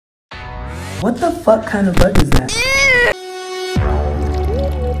What the fuck kind of bug is that?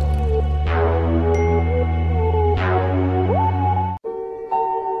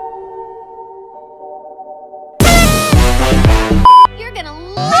 You're gonna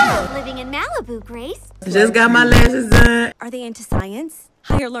love living in Malibu, Grace. Just got my lashes done. Are they into science,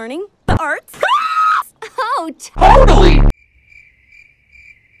 higher learning, the arts? Oh, Totally!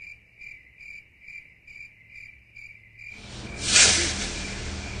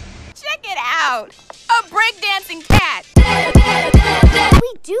 Check it out! A breakdancing cat!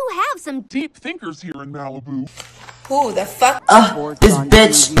 we do have some Deep thinkers here in Malibu. Who the fuck? This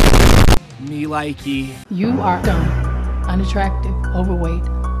bitch. Me likey. You are dumb, unattractive, overweight,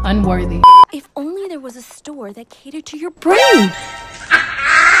 unworthy. If only there was a store that catered to your brain!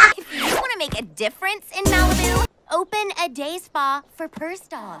 If you want to make a difference in Malibu, open a day spa for purse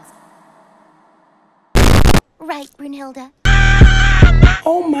dogs. Right, Brunhilde?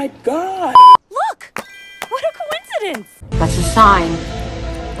 Oh my god. Look! What a coincidence! That's a sign.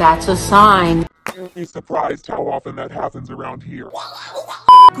 That's a sign. You'd be surprised how often that happens around here.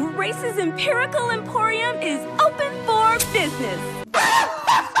 Grace's Empirical Emporium is open for business.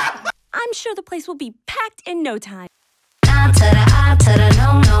 I'm sure the place will be packed in no time. I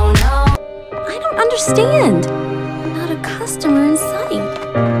don't understand. Not a customer in sight.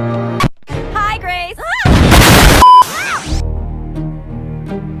 Hi, Grace.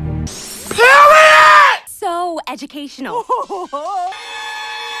 So educational.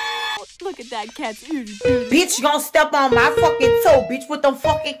 Look at that cat's Bitch, you gonna step on my fucking toe, bitch, with them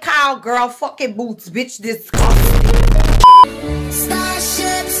fucking cowgirl fucking boots, bitch, disgusting.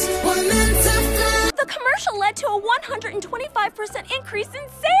 The commercial led to a 125% increase in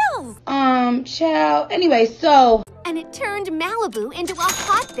sales. Child. Anyway, so. And it turned Malibu into a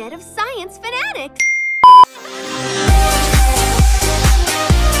hotbed of science fanatics.